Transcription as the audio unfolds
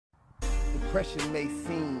depression may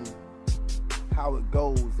seem how it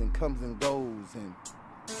goes and comes and goes, and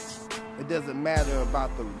it doesn't matter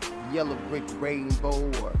about the yellow brick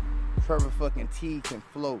rainbow or Trevor fucking T can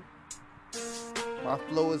flow. My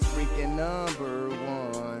flow is freaking number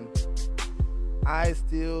one. I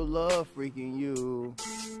still love freaking you.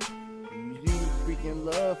 You freaking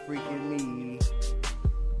love freaking me.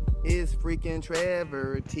 It's freaking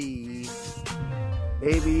Trevor T.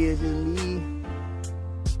 Baby, it's just me.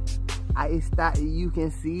 I thought you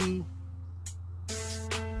can see.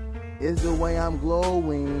 It's the way I'm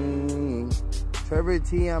glowing. Trevor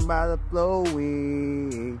T, I'm about to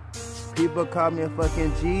flowing. People call me a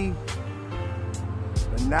fucking G,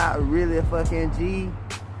 but not really a fucking G.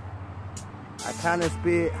 I kinda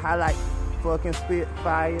spit hot like fucking spit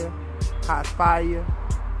fire, hot fire.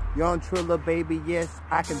 Young Triller, baby, yes,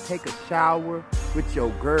 I can take a shower with your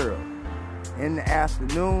girl. In the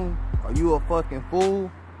afternoon, are you a fucking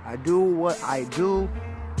fool? I do what I do.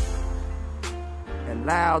 And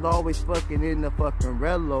Loud always fucking in the fucking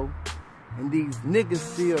relo. And these niggas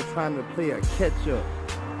still trying to play a catch up.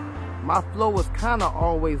 My flow is kinda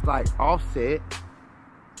always like Offset.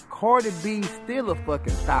 Cardi B still a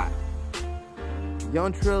fucking thought.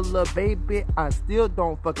 Young Triller, baby, I still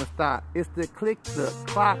don't fucking stop. It's the click the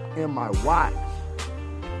clock in my watch.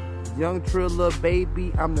 Young Triller,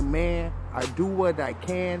 baby, I'm the man. I do what I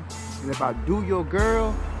can. And if I do your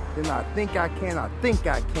girl, then I think I can, I think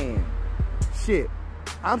I can. Shit,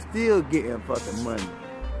 I'm still getting fucking money.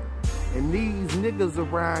 And these niggas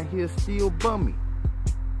around here still bummy.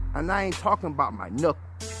 And I ain't talking about my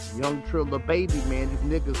knuckles. Young Triller, baby, man,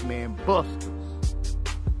 these niggas, man, busters.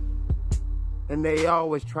 And they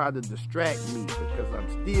always try to distract me because I'm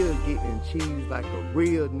still getting cheese like a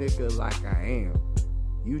real nigga like I am.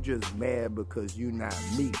 You just mad because you not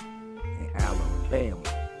me in Alabama.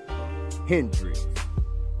 Hendrix.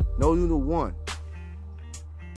 No, you the one.